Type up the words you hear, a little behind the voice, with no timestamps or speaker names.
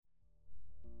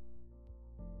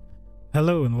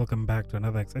Hello and welcome back to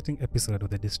another exciting episode of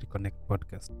the District Connect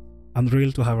podcast. I'm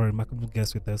thrilled to have a remarkable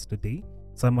guest with us today,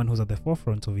 someone who's at the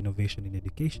forefront of innovation in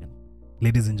education.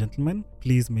 Ladies and gentlemen,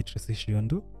 please meet Tracy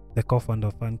Shiondu, the co-founder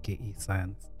of FunKe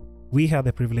Science. We had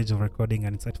the privilege of recording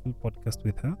an insightful podcast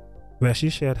with her, where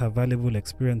she shared her valuable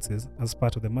experiences as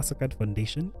part of the Mastercard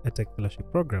Foundation EdTech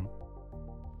Fellowship Program.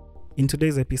 In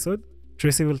today's episode,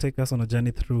 Tracy will take us on a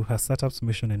journey through her startup's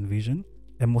mission and vision,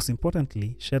 and most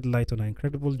importantly, shed light on her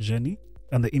incredible journey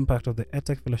and the impact of the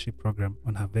EdTech Fellowship Program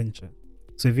on her venture.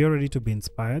 So if you're ready to be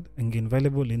inspired and gain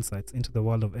valuable insights into the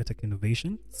world of EdTech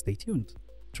innovation, stay tuned.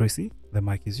 Tracy, the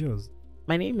mic is yours.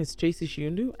 My name is Tracy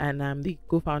Shiondu, and I'm the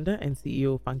co-founder and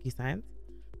CEO of FunKe Science.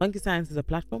 FunKe Science is a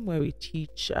platform where we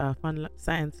teach fun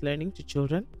science learning to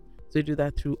children. So we do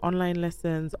that through online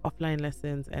lessons, offline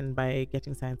lessons, and by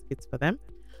getting science kits for them.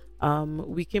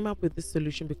 We came up with this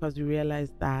solution because we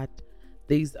realized that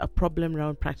there's a problem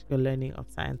around practical learning of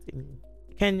science in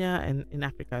Kenya and in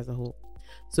Africa as a whole.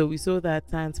 So we saw that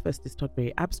science first is taught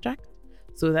very abstract.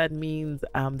 So that means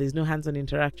there's no hands-on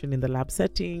interaction in the lab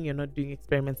setting. You're not doing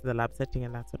experiments in the lab setting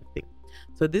and that sort of thing.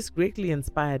 So this greatly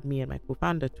inspired me and my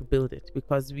co-founder to build it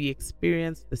because we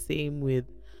experienced the same with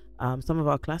some of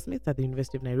our classmates at the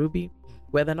University of Nairobi,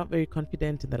 where they're not very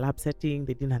confident in the lab setting.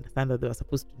 They didn't understand what they were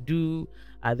supposed to do.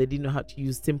 They didn't know how to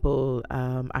use simple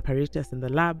apparatus in the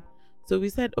lab. So we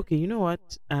said, okay, you know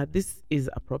what? This is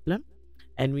a problem,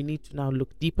 and we need to now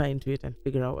look deeper into it and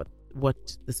figure out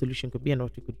what the solution could be and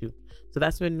what we could do. So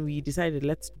that's when we decided,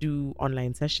 let's do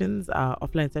online sessions,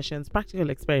 offline sessions, practical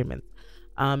experiments,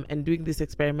 and doing these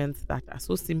experiments that are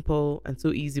so simple and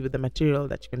so easy with the material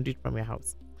that you can do it from your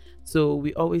house. So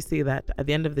we always say that at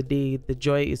the end of the day, the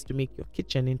joy is to make your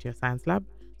kitchen into your science lab.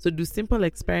 So do simple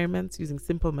experiments using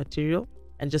simple material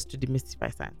and just to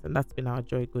demystify science. And that's been our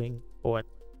joy going forward.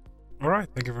 All right.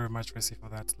 Thank you very much, Tracy, for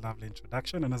that lovely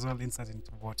introduction and as well insight into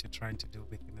what you're trying to do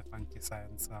within the FunKe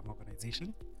Science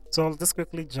organization. So I'll just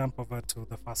quickly jump over to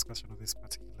the first question of this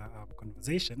particular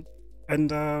conversation.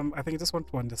 And I think I just want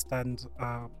to understand,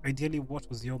 ideally, what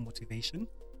was your motivation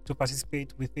to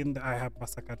participate within the IHAB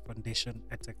Mastercard Foundation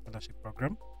EdTech Fellowship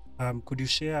Program? Could you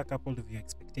share a couple of your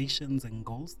expectations and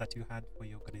goals that you had for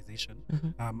your organization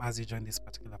as you joined this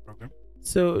particular program?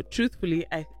 So truthfully,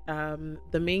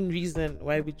 the main reason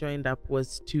why we joined up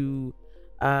was to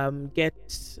get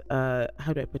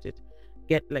how do I put it?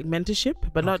 Get like mentorship,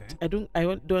 but not I don't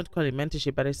call it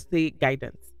mentorship, but I say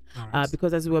guidance. Right.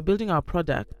 Because as we were building our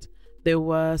product, there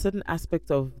were certain aspects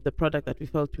of the product that we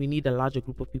felt we need a larger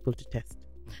group of people to test.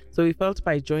 So we felt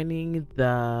by joining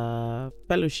the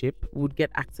fellowship, we would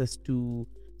get access to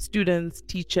students,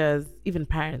 teachers, even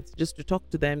parents, just to talk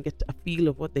to them, get a feel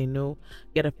of what they know,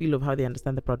 get a feel of how they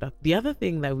understand the product. The other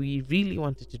thing that we really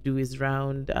wanted to do is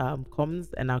around comms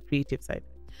and our creative side.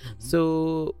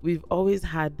 So we've always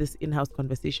had this in-house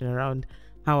conversation around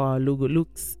how our logo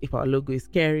looks, if our logo is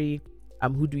scary,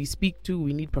 who do we speak to?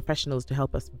 We need professionals to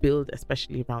help us build,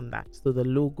 especially around that. So the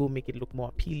logo, make it look more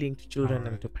appealing to children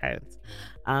and to parents.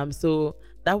 So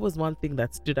that was one thing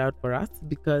that stood out for us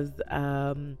because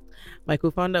my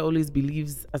co-founder always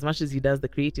believes, as much as he does the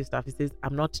creative stuff, he says,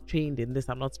 I'm not trained in this,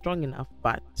 I'm not strong enough,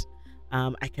 but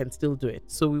I can still do it.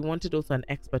 So we wanted also an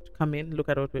expert to come in, look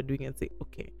at what we're doing and say,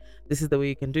 okay, this is the way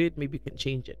you can do it, maybe you can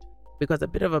change it. Because a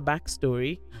bit of a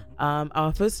backstory,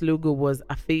 our first logo was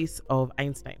a face of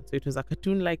Einstein. So it was a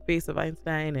cartoon-like face of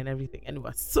Einstein and everything. And we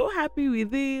were so happy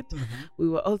with it. We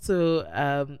were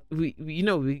also, we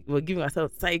were giving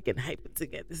ourselves psych and hype and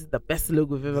saying, this is the best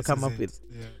logo we've ever come up with.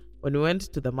 Yeah. When we went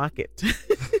to the market,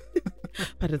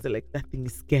 parents are like, that thing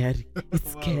is scary.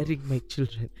 It's scaring my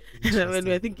children. And when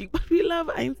we're thinking, but we love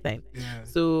Einstein. Yeah.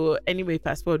 So anyway,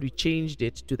 fast forward, we changed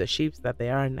it to the shapes that they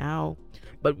are now.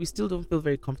 But we still don't feel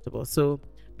very comfortable. So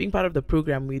being part of the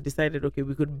program, we decided, okay,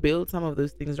 we could build some of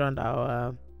those things around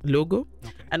our logo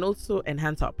and also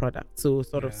enhance our product. So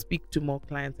sort of speak to more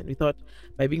clients. And we thought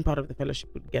by being part of the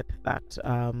fellowship, we'd get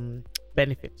that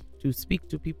benefit to speak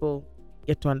to people,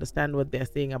 get to understand what they're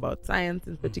saying about science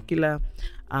in particular,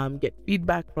 get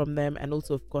feedback from them, and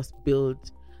also, of course,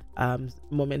 build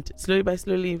slowly by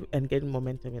slowly and getting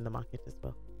momentum in the market as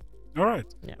well. All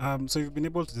right. Yeah. So you've been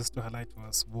able to highlight to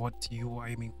us what you are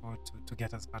aiming for to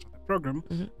get as part of the program,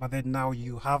 but then now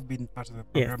you have been part of the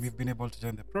program, you've been able to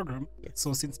join the program. Yes.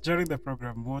 So since joining the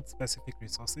program, what specific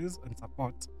resources and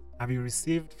support have you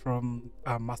received from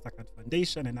Mastercard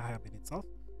Foundation and IHAB in itself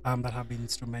that have been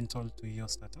instrumental to your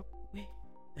startup?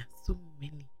 There's so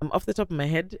many. Off the top of my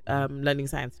head, learning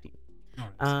science team.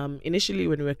 Right. Initially,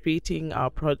 when we were creating our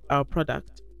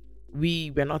product,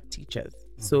 we were not teachers.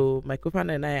 So my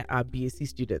co-founder and I are BSc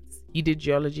students. He did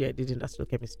geology, I did industrial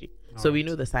chemistry. So we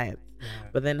know the science.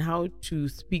 But then how to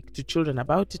speak to children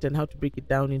about it and how to break it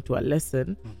down into a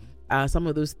lesson, some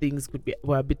of those things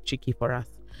were a bit tricky for us.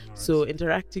 So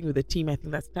interacting with the team, I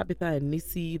think that's Tabitha and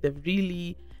Nisi, they've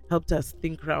really helped us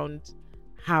think around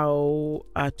how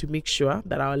to make sure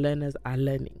that our learners are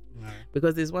learning.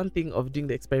 Because there's one thing of doing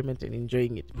the experiment and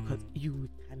enjoying it, because you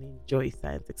can enjoy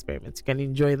science experiments, you can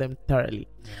enjoy them thoroughly.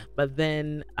 But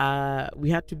then we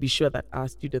had to be sure that our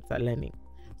students are learning.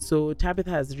 So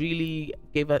Tabitha has really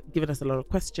given us a lot of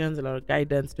questions, a lot of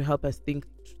guidance to help us think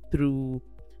through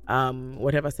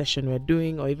whatever session we're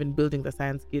doing, or even building the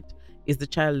science kit. Is the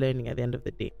child learning at the end of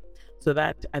the day? So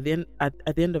that at the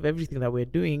end of everything that we're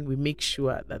doing, we make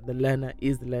sure that the learner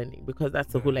is learning, because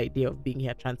that's the whole idea of being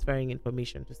here, transferring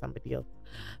information to somebody else.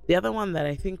 The other one that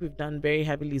I think we've done very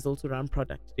heavily is also around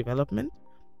product development.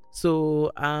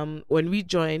 So when we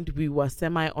joined, we were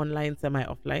semi-online,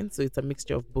 semi-offline. So it's a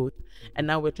mixture of both. And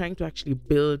now we're trying to actually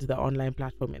build the online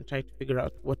platform and try to figure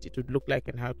out what it would look like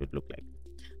and how it would look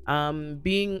like.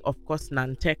 Being, of course,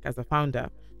 non-tech as a founder.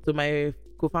 So my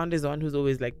co-founder is the one who's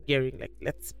always like gearing, like,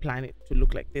 let's plan it to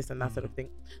look like this and that sort of thing.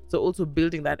 So also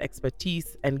building that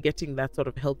expertise and getting that sort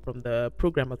of help from the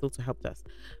program has also helped us,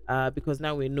 because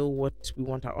now we know what we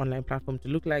want our online platform to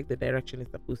look like, the direction it's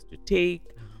supposed to take,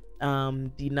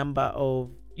 the number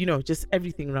of, just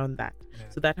everything around that.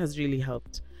 So that has really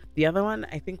helped. The other one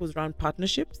I think was around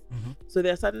partnerships. So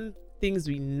there are certain things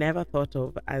we never thought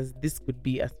of as this could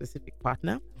be a specific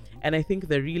partner. And I think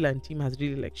the Relearn team has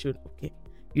really shown, okay,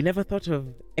 you never thought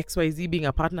of XYZ being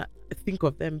a partner, think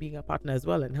of them being a partner as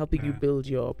well, and helping you build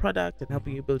your product and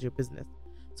helping you build your business.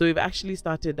 So we've actually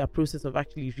started a process of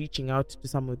actually reaching out to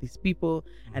some of these people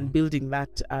and building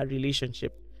that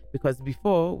relationship. Because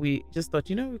before we just thought,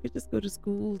 we could just go to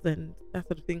schools and that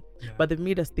sort of thing. But they've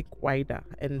made us think wider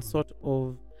and sort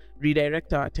of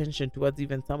redirect our attention towards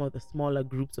even some of the smaller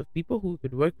groups of people who we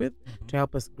could work with to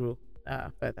help us grow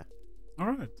further. All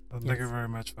right. Thank you very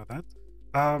much for that.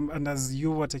 And as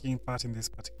you were taking part in this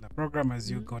particular program, as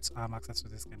you got access to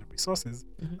this kind of resources,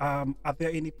 are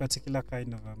there any particular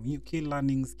kind of key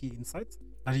learnings, key insights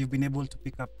that you've been able to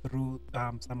pick up through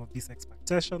some of these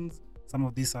expectations, some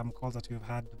of these calls that you've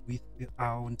had with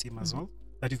our own team as well,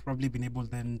 that you've probably been able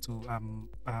then to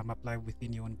apply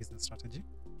within your own business strategy?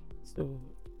 So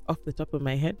off the top of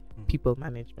my head, people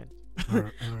management.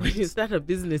 When you start a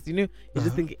business, you're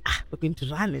just thinking, we're going to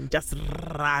run and just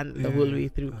run the whole way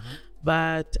through.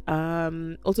 But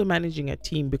also managing a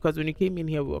team, because when you came in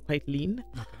here, we were quite lean.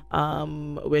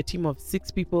 We're a team of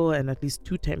 6 people and at least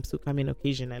 2 temps who come in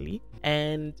occasionally.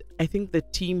 And I think the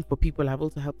team for people have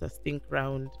also helped us think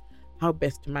around how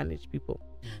best to manage people.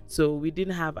 So we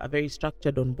didn't have a very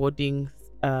structured onboarding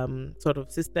sort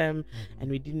of system, and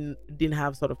we didn't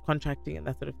have sort of contracting and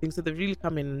that sort of thing. So they really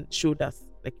come in and showed us,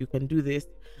 like, you can do this,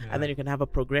 and then you can have a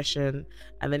progression,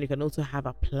 and then you can also have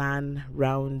a plan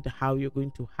around how you're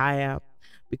going to hire.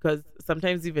 Because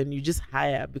sometimes even you just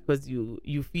hire because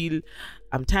you feel,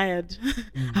 I'm tired,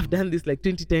 I've done this like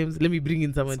 20 times, let me bring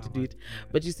in someone to do it.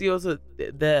 But you see also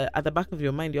at the back of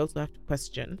your mind, you also have to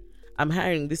question, I'm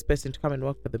hiring this person to come and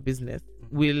work for the business.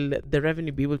 Will the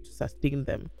revenue be able to sustain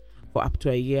them for up to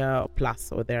a year or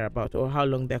plus or thereabout, or how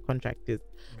long their contract is?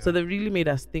 So they really made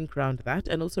us think around that,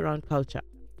 and also around culture.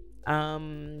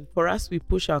 For us, we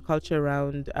push our culture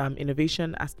around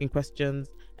innovation, asking questions,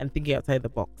 and thinking outside the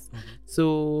box.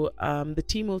 So the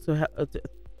team also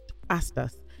asked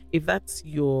us, if that's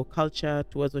your culture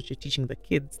towards what you're teaching the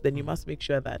kids, then you must make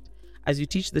sure that as you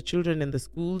teach the children in the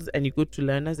schools and you go to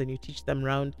learners and you teach them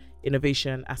around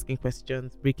innovation, asking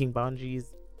questions, breaking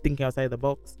boundaries, thinking outside the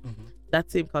box, that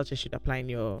same culture should apply in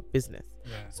your business.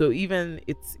 So even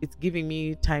it's giving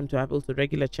me time to have also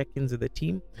regular check-ins with the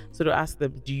team. So to ask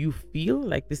them, do you feel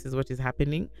like this is what is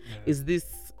happening? Is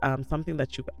this something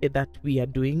that we are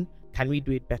doing? Can we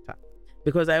do it better?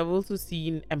 Because I've also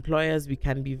seen employers, we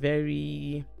can be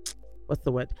very,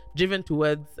 driven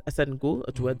towards a certain goal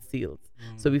or towards sales.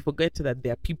 So we forget that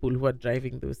there are people who are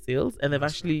driving those sales, and they've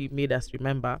actually made us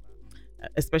remember,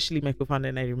 especially my co-founder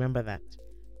and I remember that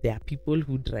there are people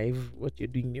who drive what you're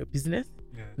doing in your business.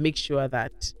 Make sure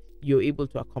that you're able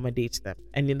to accommodate them.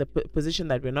 And in the position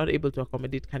that we're not able to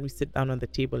accommodate, can we sit down on the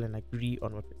table and agree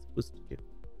on what we're supposed to do?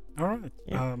 All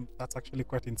right. That's actually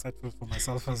quite insightful for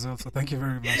myself as well. So thank you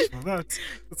very much for that.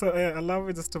 So allow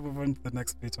me just to move on to the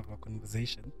next bit of our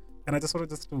conversation. And I just wanted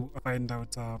to find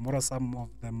out what are some of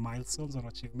the milestones or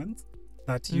achievements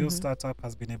that your startup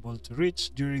has been able to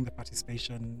reach during the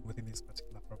participation within this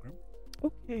particular program?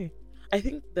 Okay. I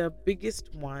think the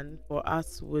biggest one for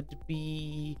us would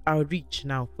be our reach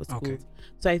now for schools. Okay.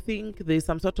 So I think there's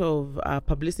some sort of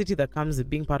publicity that comes with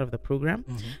being part of the program.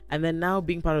 And then now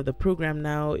being part of the program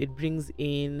now, it brings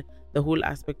in the whole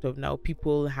aspect of now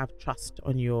people have trust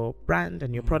on your brand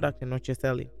and your product and what you're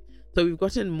selling. So we've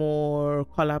gotten more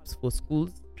call-ups for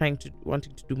schools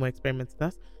wanting to do more experiments with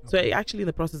us. So I actually in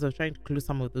the process of trying to close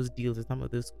some of those deals with some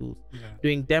of those schools,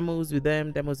 doing demos with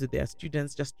them, demos with their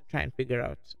students, just to try and figure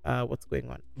out what's going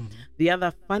on. The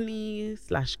other funny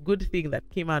 / good thing that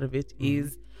came out of it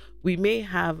is we may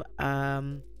have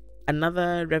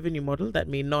another revenue model that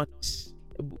may not,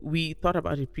 we thought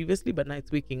about it previously, but now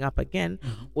it's waking up again,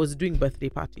 was doing birthday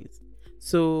parties.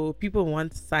 So people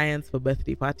want science for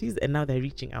birthday parties, and now they're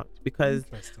reaching out because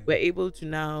we're able to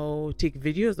now take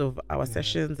videos of our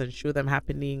sessions and show them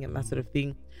happening and that sort of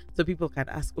thing. So people can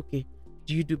ask, okay,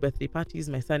 do you do birthday parties?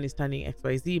 My son is turning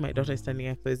XYZ, my daughter is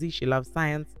turning XYZ, she loves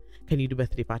science. Can you do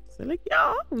birthday parties? I'm like,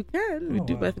 yeah, we can. We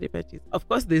do birthday parties. Of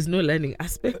course, there's no learning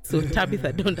aspect. So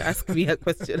Tabitha, don't ask me a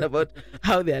question about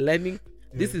how they're learning.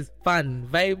 This is fun,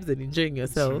 vibes, and enjoying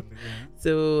yourself.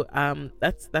 So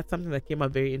that's something that came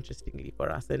up very interestingly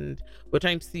for us, and we're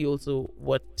trying to see also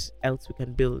what else we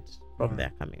can build from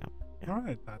there coming up. All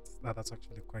right, that's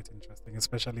actually quite interesting,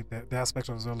 especially the aspect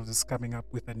as well of just coming up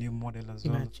with a new model as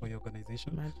well for your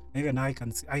organization. Even I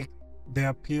can see the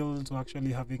appeal to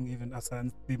actually having even a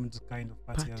science themed kind of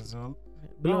party as well.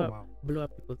 Blow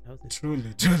up people's houses.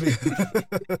 Truly.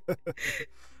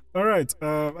 All right,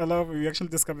 we're actually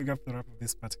just coming up to wrap up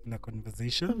this particular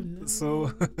conversation. Oh, no.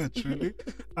 So truly,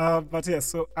 but yeah.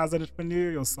 So as an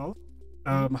entrepreneur yourself,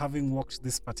 having walked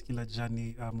this particular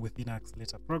journey within our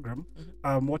accelerator program,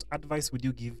 what advice would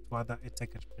you give to other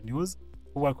edtech entrepreneurs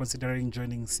who are considering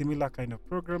joining similar kind of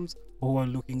programs, or who are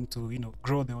looking to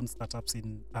grow their own startups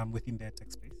in within the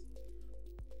edtech space?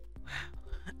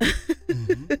 Wow.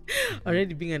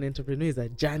 Already being an entrepreneur is a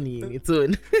journey in its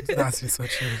own. That's so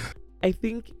true. I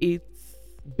think it's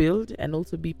build and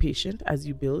also be patient as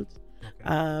you build.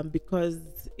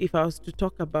 Because if I was to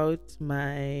talk about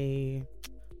my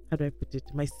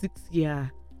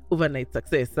 6-year overnight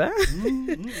success,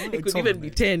 it could even be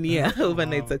 10-year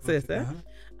overnight success.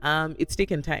 It's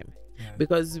taken time.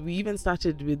 Because we even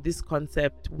started with this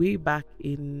concept way back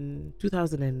in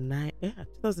 2009.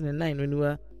 2009 when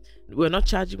we were not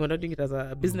charging, we're not doing it as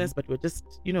a business, but we're just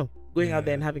going out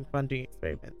there and having fun doing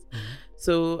experiments.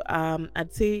 So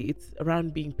I'd say it's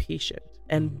around being patient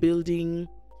and building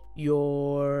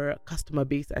your customer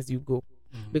base as you go.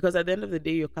 Because at the end of the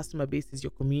day, your customer base is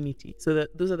your community. So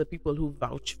that those are the people who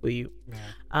vouch for you.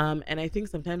 And I think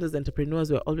sometimes as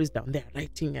entrepreneurs, we're always down there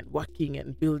writing and working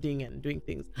and building and doing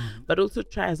things. But also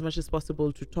try as much as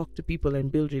possible to talk to people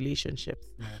and build relationships.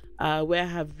 Where I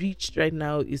have reached right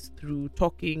now is through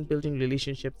talking, building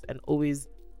relationships, and always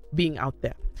being out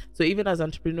there. So even as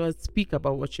entrepreneurs, speak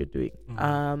about what you're doing.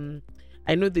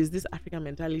 I know there's this African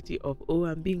mentality of,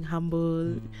 I'm being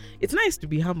humble. It's nice to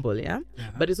be humble,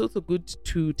 but it's also good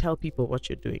to tell people what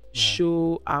you're doing.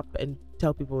 Show up and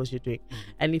tell people what you're doing.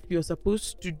 And if you're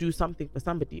supposed to do something for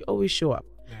somebody, always show up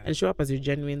and show up as your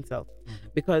genuine self.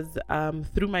 Because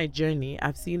through my journey,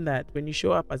 I've seen that when you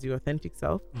show up as your authentic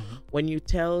self, when you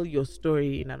tell your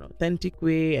story in an authentic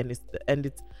way and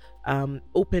it's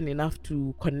open enough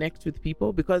to connect with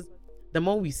people, because the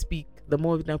more we speak, the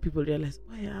more now people realize,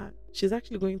 she's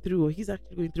actually going through, or he's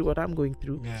actually going through what I'm going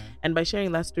through. And by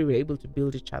sharing that story, we're able to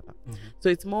build each other. So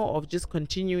it's more of just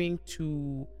continuing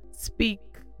to speak,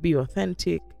 be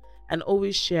authentic, and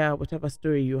always share whatever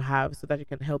story you have so that you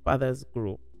can help others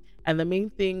grow. And the main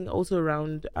thing also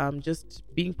around just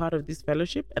being part of this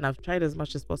fellowship, and I've tried as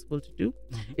much as possible to do,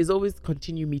 is always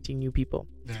continue meeting new people.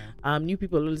 New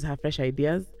people always have fresh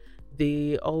ideas.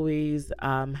 They always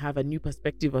have a new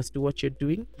perspective as to what you're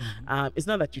doing. It's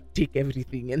not that you take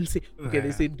everything and say, okay,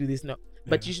 they say do this. No.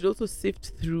 But you should also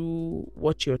sift through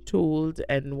what you're told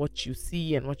and what you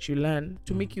see and what you learn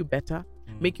to make you better,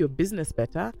 make your business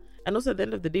better. And also at the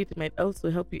end of the day, it might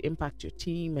also help you impact your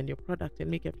team and your product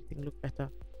and make everything look better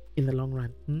in the long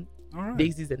run. All right.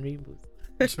 Daisies and rainbows.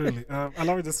 Truly.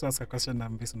 Allow me just to ask a question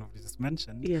based on what you just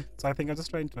mentioned. So I think I'm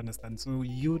just trying to understand. So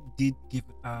you did give,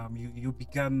 you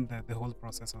began the whole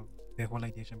process of the whole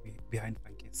ideation behind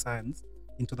FunKe Science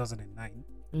in 2009.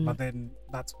 But then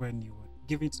that's when you would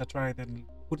give it a try, then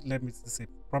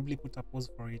probably put a pause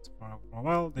for it for a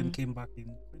while, then came back in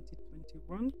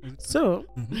 2021. So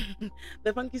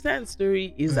the FunKe Science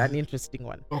story is an interesting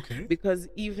one. Because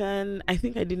even, I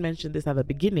think I did mention this at the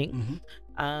beginning,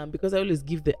 because I always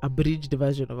give the abridged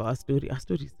version of our story. Our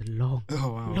story is long.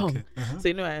 Long. So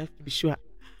I have to be sure.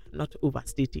 not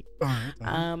overstating. All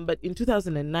right. But in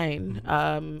 2009,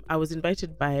 I was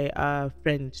invited by a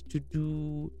friend to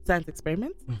do science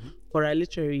experiments for a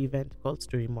literary event called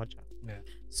Story Moja. Yeah.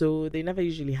 So they never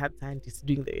usually had scientists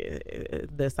doing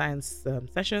the science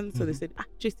sessions. So they said,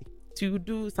 Tracy, to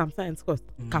do some science course,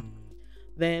 come.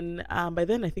 Then by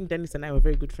then, I think Dennis and I were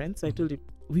very good friends. So I told him,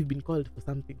 we've been called for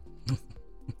something.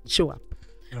 Show up.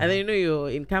 And then, you're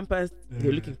in campus,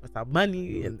 you're looking for some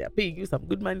money, and they're paying you some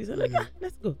good money. So like,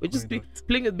 let's go. We're just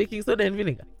playing with baking soda and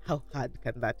vinegar. How hard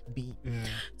can that be?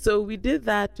 So we did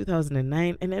that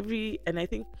 2009, and I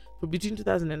think from between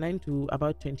 2009 to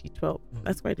about 2012,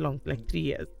 that's quite long, like 3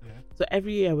 years. So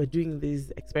every year we're doing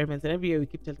these experiments, and every year we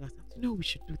keep telling ourselves, we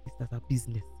should do this as a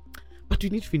business. But we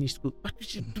need to finish school. But we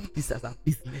should do this as a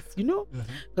business,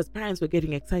 because parents were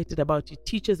getting excited about it,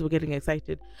 teachers were getting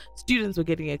excited, students were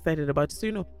getting excited about it.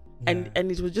 So, and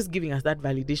it was just giving us that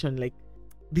validation, like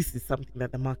this is something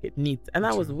that the market needs. And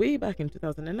that was way back in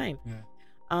 2009.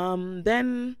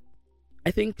 Then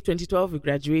I think 2012 we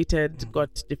graduated,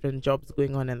 got different jobs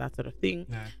going on and that sort of thing.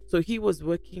 So he was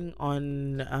working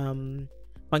on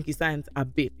FunKe Science a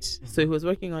bit. So he was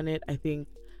working on it, I think,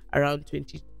 around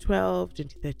 2012,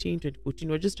 2013, 2014.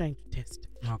 We're just trying to test,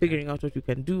 figuring out what we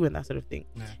can do and that sort of thing.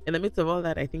 In the midst of all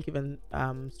that, I think even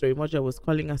Story Moja was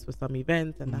calling us for some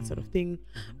events and that sort of thing.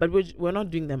 But we're not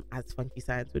doing them as FunKe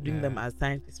Science. We're doing them as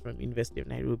scientists from University of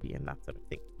Nairobi and that sort of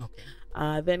thing.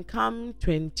 Then come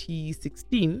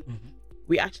 2016,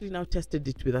 we actually now tested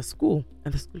it with a school,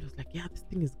 and the school was like, yeah, this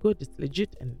thing is good, it's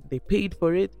legit, and they paid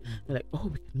for it. They're like, oh,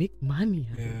 we can make money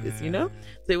out of this,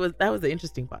 So that was the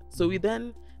interesting part. So we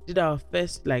then did our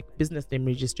first business name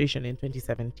registration in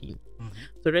 2017.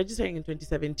 So registering in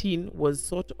 2017 was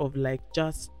sort of like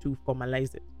just to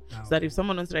formalize it. So that if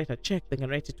someone wants to write a check, they can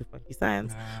write it to FunKe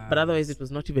Science. But otherwise, it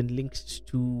was not even linked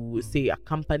to, say, a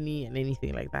company and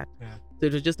anything like that. So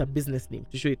it was just a business name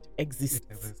to show it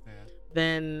exists.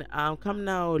 Then come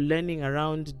now learning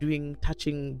around,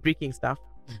 touching, breaking stuff.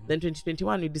 Then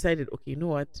 2021, we decided, okay, you know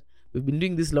what? We've been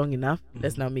doing this long enough.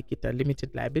 Let's now make it a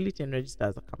limited liability and register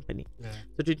as a company.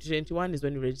 So 2021 is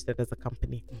when we registered as a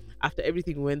company. After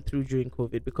everything we went through during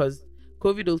COVID, because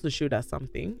COVID also showed us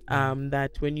something,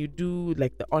 that when you do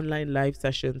the online live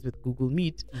sessions with Google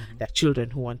Meet, there are children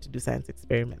who want to do science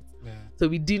experiments. So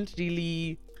we didn't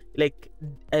really like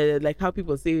how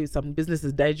people say some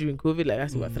businesses died during COVID, like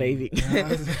us were thriving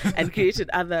and created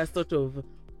other sort of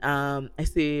I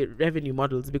say revenue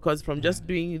models, because from just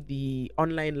doing the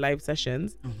online live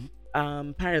sessions,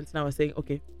 parents now are saying,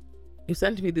 okay, you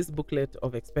sent me this booklet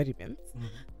of experiments,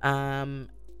 I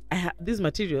have this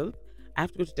material, I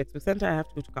have to go to Textbook Center, I have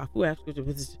to go to Carrefour, I have to go to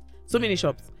visit so many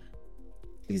shops,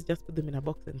 please just put them in a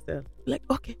box and sell. Like,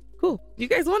 okay, cool, you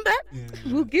guys want that?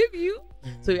 We'll give you.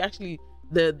 So we actually,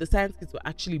 the science kits were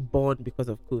actually born because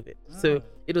of COVID. So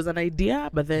it was an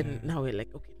idea, but then now we're like,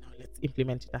 okay, now let's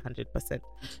implement it 100%.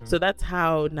 So that's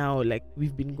how now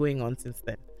we've been going on since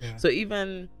then. So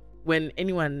even when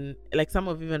anyone, some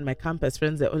of even my campus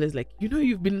friends, are always like,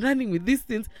 you've been running with this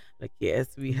since, yes,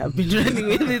 we have been running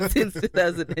with it since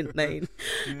 2009.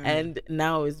 And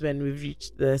now is when we've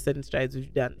reached the certain strides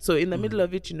we've done. So in the middle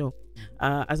of it,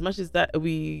 as much as that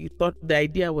we thought the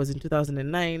idea was in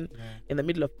 2009, in the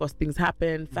middle, of course, things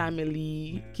happen,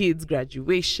 family, kids,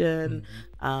 graduation,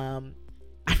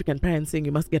 African parents saying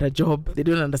you must get a job. They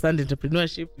don't understand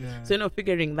entrepreneurship. So,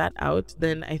 figuring that out,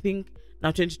 then I think now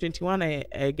 2021,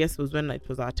 I guess, was when it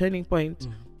was our turning point.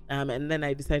 And then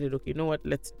I decided, okay, you know what,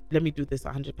 let me do this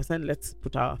 100%. Let's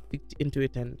put our feet into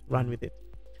it and run with it.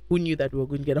 Who knew that we were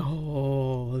going to get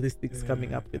all these things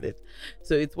coming up with it?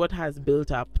 So it's what has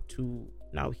built up to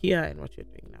now here and what you're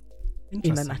doing now.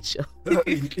 In a nutshell.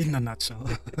 in a nutshell.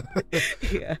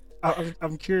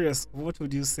 I'm curious, what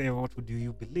would you say, or what would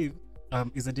you believe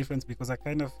is the difference? Because I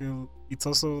kind of feel it's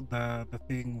also the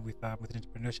thing with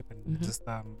entrepreneurship and just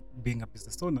being a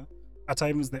business owner. At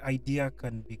times the idea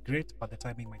can be great, but the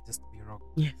timing might just be wrong.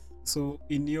 Yes. So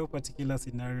in your particular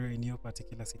scenario, in your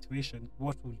particular situation,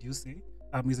 what would you say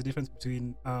is the difference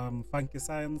between FunKe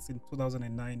Science in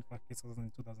 2009, FunKe Science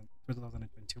in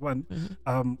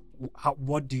 2021?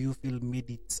 What do you feel made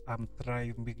it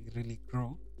thrive, make it really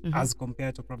grow, as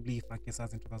compared to probably FunKe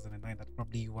Science in 2009 that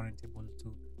probably you weren't able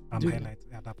to highlight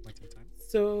at that point in time?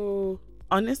 So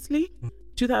honestly,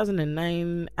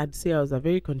 2009, I'd say I was a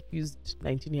very confused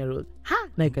 19-year-old.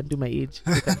 Now I can do my age.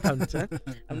 You can count.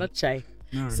 I'm not shy.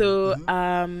 No, so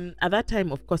at that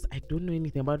time, of course, I don't know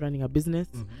anything about running a business.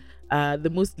 The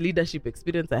most leadership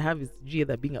experience I have is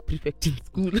either being a prefect in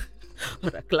school or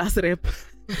a class rep.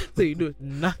 So you know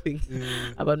nothing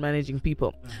about managing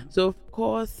people. So of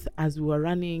course, as we were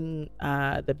running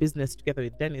the business together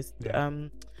with Dennis,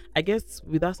 I guess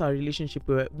with us, our relationship,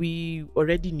 we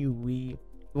already knew we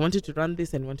wanted to run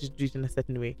this and wanted to do it in a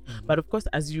certain way. But of course,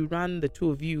 as you run the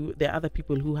two of you, there are other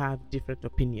people who have different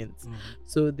opinions.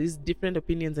 So these different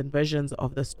opinions and versions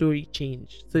of the story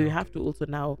change. So you have to also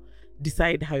now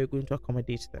decide how you're going to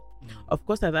accommodate them. Of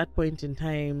course, at that point in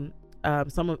time,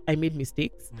 I made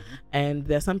mistakes, and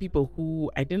there are some people who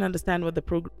I didn't understand what the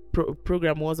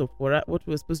program was or what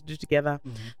we were supposed to do together.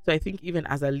 So I think even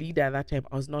as a leader at that time,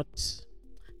 I was not,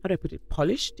 how do I put it,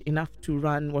 polished enough to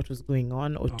run what was going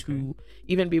on, or to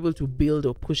even be able to build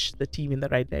or push the team in the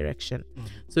right direction.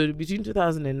 So between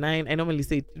 2009, I normally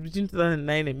say between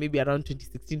 2009 and maybe around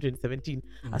 2016, 2017,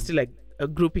 I was still like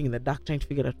groping in the dark, trying to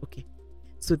figure out, okay,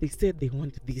 so they said they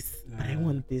want this, but I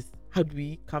want this. How do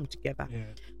we come together?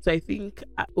 So I think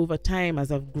over time,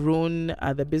 as I've grown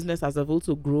the business, as I've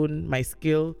also grown my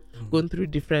skill, gone through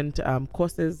different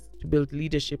courses to build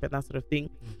leadership and that sort of thing,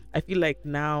 I feel like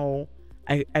now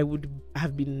I would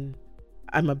have been,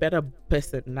 I'm a better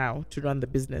person now to run the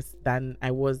business than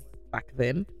I was back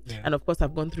then. And of course,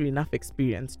 I've gone through enough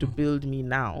experience to build me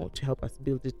now to help us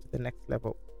build it to the next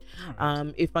level.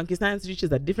 If FunKe Science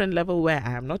reaches a different level where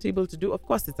I am not able to do, of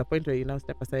course, it's a point where you now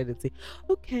step aside and say,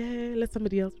 okay, let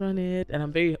somebody else run it. And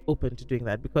I'm very open to doing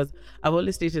that, because I've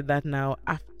always stated that now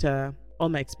after all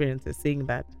my experiences, saying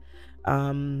that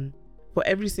for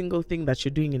every single thing that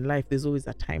you're doing in life, there's always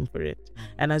a time for it.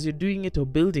 And as you're doing it or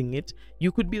building it,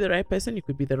 you could be the right person, you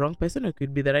could be the wrong person, or you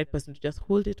could be the right person to just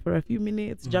hold it for a few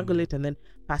minutes, juggle it, and then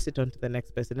pass it on to the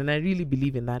next person. And I really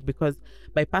believe in that, because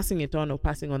by passing it on or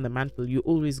passing on the mantle, you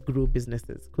always grow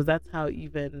businesses, because that's how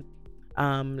even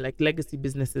like legacy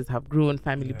businesses have grown,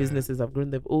 family businesses have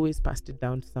grown. They've always passed it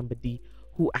down to somebody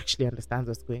who actually understands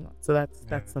what's going on. So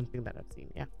that's something that I've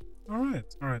seen. All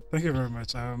right. Thank you very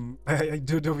much. I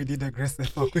do know we did digress there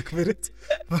for a quick minute,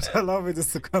 but allow me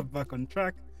just to come back on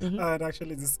track. And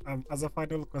actually, this as a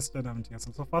final question, to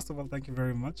yourself. So first of all, thank you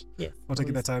very much for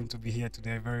taking the time to be here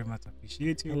today. I very much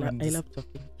appreciate you. I love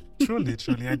talking. Truly.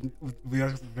 We are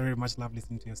very much love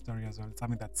listening to your story as well. It's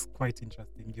something that's quite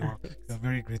interesting. You're a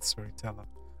very great storyteller.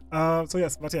 As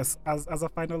a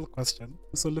final question,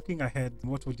 so looking ahead,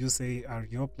 what would you say are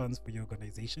your plans for your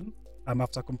organization?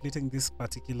 After completing this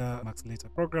particular accelerator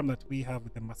program that we have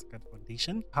with the Mastercard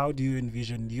Foundation, how do you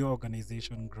envision your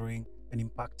organization growing and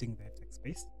impacting the tech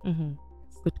space?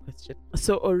 Good question.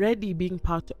 So already being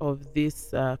part of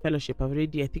this fellowship, I've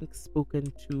already, I think,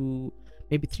 spoken to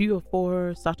maybe 3 or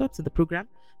 4 startups in the program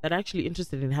that are actually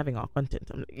interested in having our content.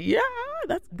 I'm like, yeah,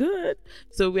 that's good.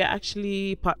 So we're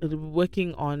actually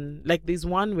working on, like, there's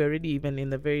one, we're already even in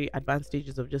the very advanced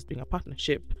stages of just doing a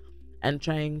partnership and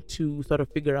trying to sort of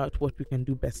figure out what we can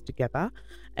do best together.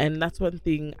 And that's one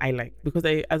thing I like, because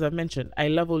as I've mentioned, I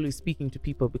love always speaking to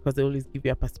people, because they always give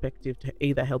you a perspective to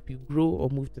either help you grow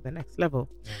or move to the next level.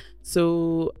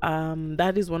 So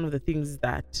that is one of the things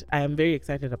that I am very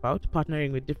excited about,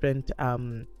 partnering with different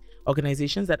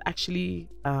organizations that actually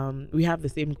we have the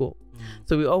same goal.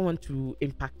 So we all want to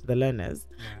impact the learners.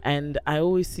 And I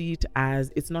always see it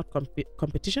as, it's not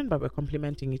competition, but we're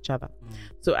complementing each other.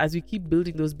 So as we keep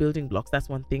building those building blocks, that's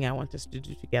one thing I want us to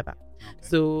do together.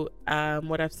 So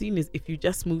what I've seen is, if you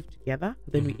just move together,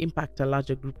 then we impact a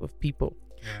larger group of people.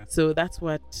 So that's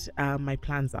what my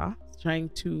plans are, trying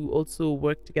to also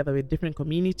work together with different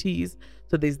communities.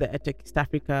 So there's the EdTech East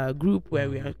Africa group,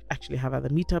 where we actually have other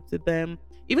meetups with them,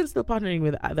 even still partnering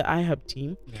with the iHub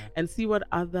team, and see what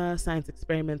other science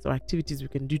experiments or activities we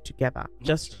can do together,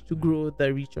 just to grow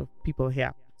the reach of people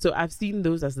here. So I've seen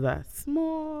those as the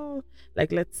small,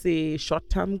 like, let's say,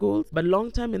 short-term goals, but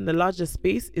long-term in the larger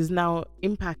space is now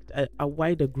impact a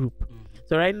wider group.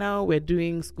 So right now we're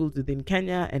doing schools within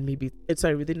Kenya and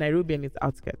within Nairobi and its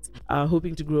outskirts,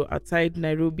 hoping to grow outside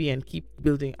Nairobi and keep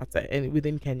building outside and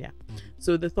within Kenya.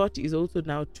 So the thought is also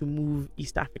now to move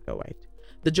East Africa wide.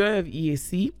 The joy of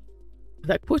EAC,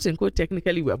 that quote unquote,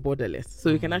 technically we're borderless.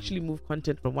 So we can actually move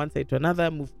content from one side to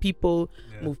another, move people,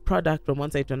 move product from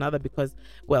one side to another, because,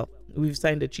 well, we've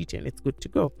signed a treaty and it's good to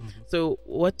go. So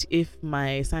what if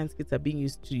my science kits are being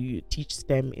used to teach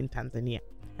STEM in Tanzania?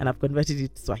 And I've converted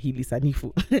it to Swahili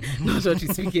Sanifu, not what we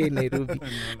speak here in Nairobi.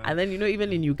 And then,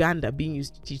 even in Uganda, being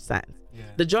used to teach science.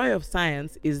 The joy of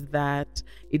science is that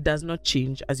it does not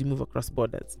change as you move across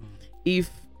borders. If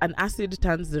an acid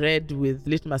turns red with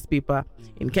litmus paper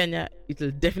in Kenya, it'll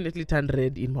definitely turn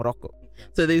red in Morocco.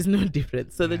 So there's no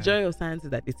difference. So the joy of science is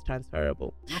that it's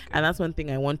transferable. And that's one thing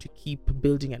I want to keep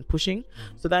building and pushing,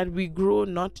 so that we grow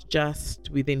not just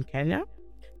within Kenya,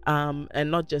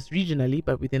 and not just regionally,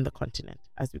 but within the continent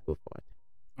as we go forward.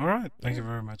 All right. Thank you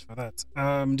very much for that.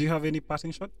 Do you have any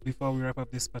parting shot before we wrap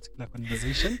up this particular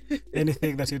conversation?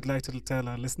 Anything that you'd like to tell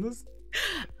our listeners?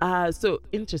 So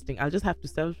interesting. I'll just have to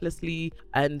selflessly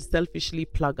and selfishly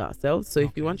plug ourselves. So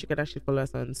if you want, you can actually follow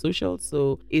us on social.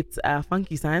 So it's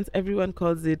FunKe Science. Everyone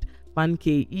calls it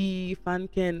FunKe,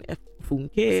 FunKe,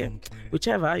 FunKe,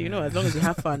 whichever, as long as you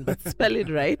have fun, but spell it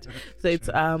right. So it's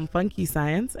FunKe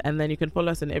Science, and then you can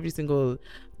follow us on every single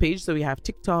page. So we have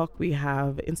TikTok, we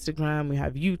have Instagram, we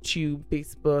have YouTube,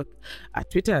 Facebook,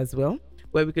 Twitter as well,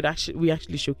 where we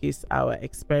actually showcase our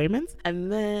experiments.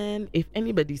 And then if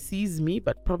anybody sees me,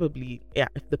 but probably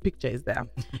if the picture is there,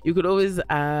 you could always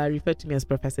refer to me as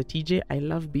Professor TJ. I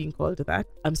love being called that.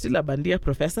 I'm still a Bandia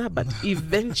professor, but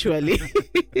eventually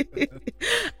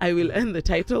I will earn the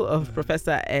title of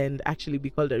professor and actually be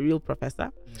called a real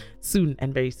professor soon,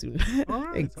 and very soon. All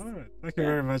right. Thank you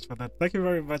very much for that. Thank you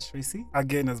very much, Tracy,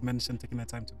 again, as mentioned, taking the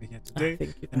time to be here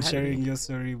today and sharing your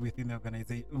story within the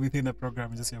organization, within the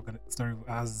program, just your story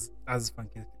as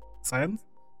FunKe Science.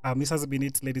 This has been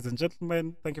it, ladies and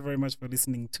gentlemen. Thank you very much for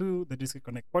listening to the District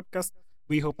Connect podcast.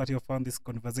 We hope that you found this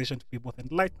conversation to be both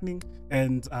enlightening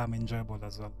and enjoyable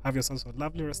as well. Have yourselves a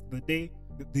lovely rest of the day.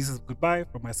 This is goodbye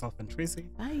from myself and Tracy.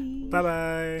 Bye.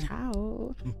 Bye-bye.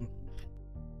 Ciao.